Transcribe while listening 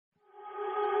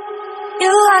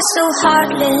are so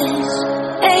heartless,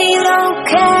 and you don't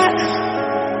care.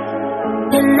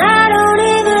 And I don't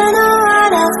even know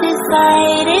what else to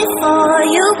fight it for.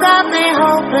 You got me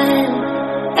hoping,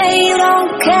 and you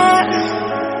don't care.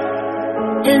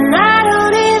 And I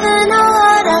don't even know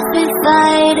what else to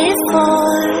fight it for.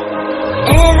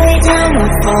 Every time I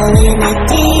fall in the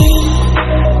deep,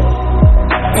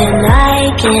 and I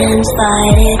can't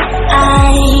fight it,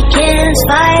 I can't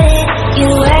fight it. You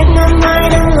wreck my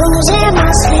mind, I'm losing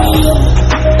my sleep.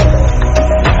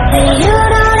 And you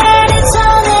know that it's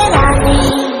all that I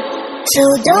need, so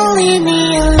don't leave me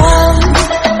alone.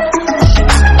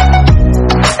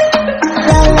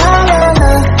 La la la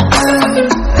la,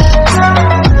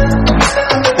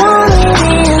 don't leave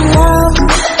me alone.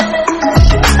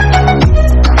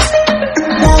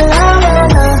 La la la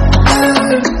la,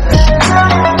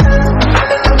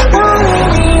 don't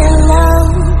leave me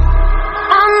alone.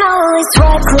 I know it's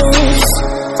reckless,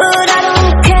 but I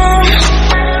don't care.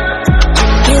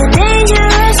 You're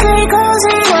dangerously close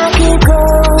and I keep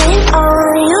going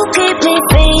on. You keep me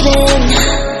fading,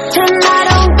 and I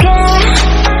don't care.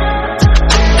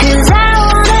 'Cause I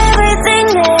want everything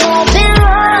that I've been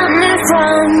running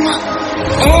from.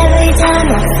 Every time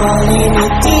I fall in the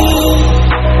deep,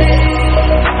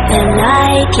 and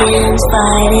I can't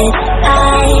fight it,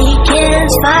 I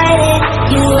can't fight it.